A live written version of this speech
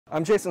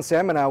I'm Jason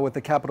Samenow with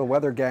the Capital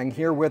Weather Gang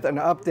here with an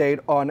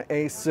update on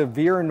a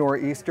severe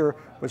nor'easter,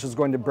 which is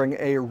going to bring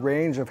a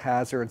range of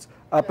hazards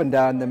up and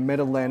down the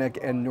mid-Atlantic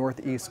and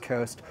northeast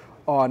coast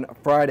on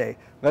Friday.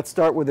 Let's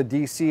start with the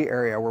DC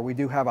area, where we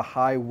do have a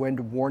high wind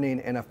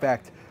warning in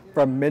effect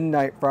from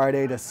midnight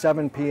Friday to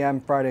 7 p.m.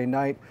 Friday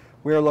night.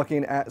 We are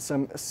looking at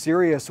some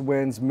serious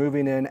winds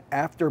moving in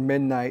after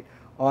midnight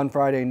on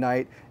Friday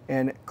night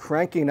and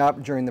cranking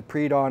up during the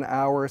pre-dawn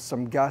hours,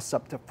 some gusts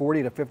up to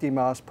 40 to 50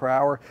 miles per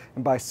hour.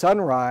 And by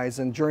sunrise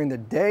and during the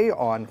day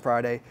on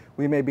Friday,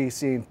 we may be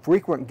seeing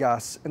frequent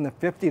gusts in the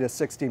 50 to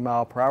 60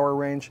 mile per hour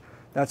range.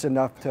 That's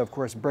enough to, of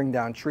course, bring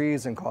down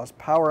trees and cause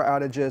power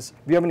outages.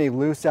 If you have any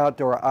loose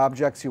outdoor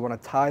objects, you want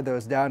to tie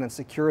those down and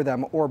secure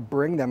them or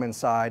bring them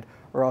inside,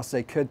 or else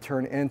they could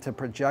turn into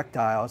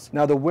projectiles.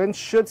 Now, the wind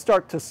should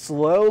start to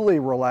slowly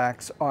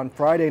relax on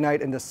Friday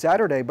night into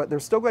Saturday, but they're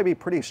still going to be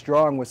pretty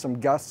strong with some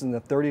gusts in the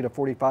 30 to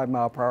 45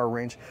 mile per hour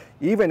range,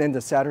 even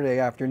into Saturday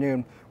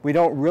afternoon. We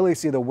don't really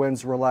see the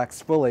winds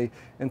relax fully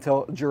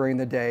until during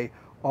the day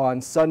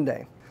on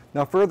Sunday.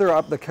 Now, further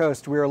up the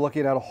coast, we are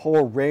looking at a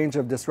whole range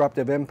of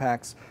disruptive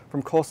impacts,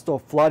 from coastal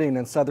flooding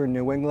in southern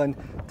New England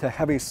to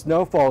heavy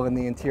snowfall in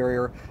the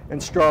interior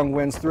and strong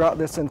winds throughout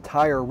this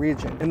entire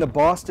region. In the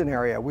Boston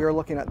area, we are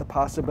looking at the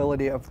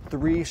possibility of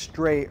 3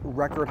 straight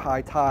record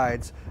high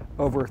tides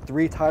over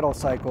 3 tidal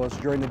cycles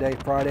during the day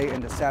Friday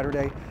into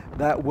Saturday.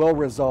 That will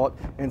result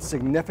in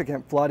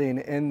significant flooding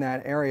in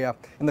that area.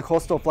 And the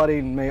coastal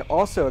flooding may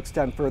also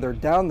extend further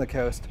down the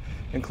coast,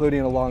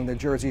 including along the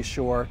Jersey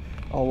Shore,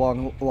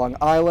 along Long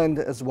Island,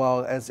 as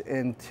well as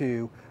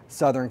into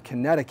southern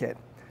Connecticut.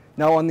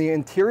 Now, on the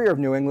interior of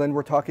New England,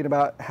 we're talking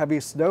about heavy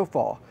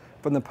snowfall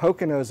from the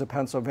Poconos of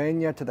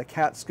Pennsylvania to the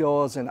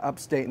Catskills in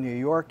upstate New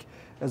York,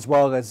 as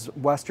well as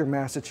western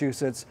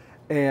Massachusetts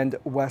and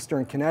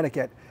western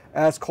Connecticut.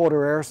 As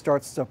colder air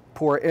starts to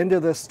pour into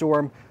this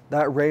storm,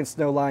 that rain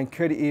snow line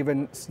could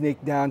even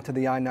sneak down to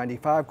the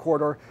I-95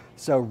 corridor,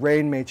 so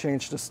rain may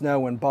change to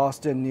snow in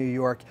Boston, New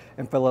York,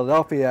 and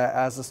Philadelphia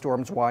as the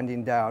storm's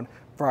winding down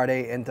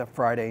Friday into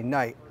Friday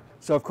night.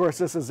 So, of course,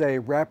 this is a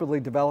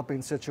rapidly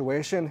developing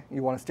situation.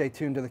 You want to stay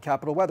tuned to the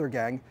Capital Weather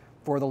Gang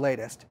for the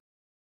latest.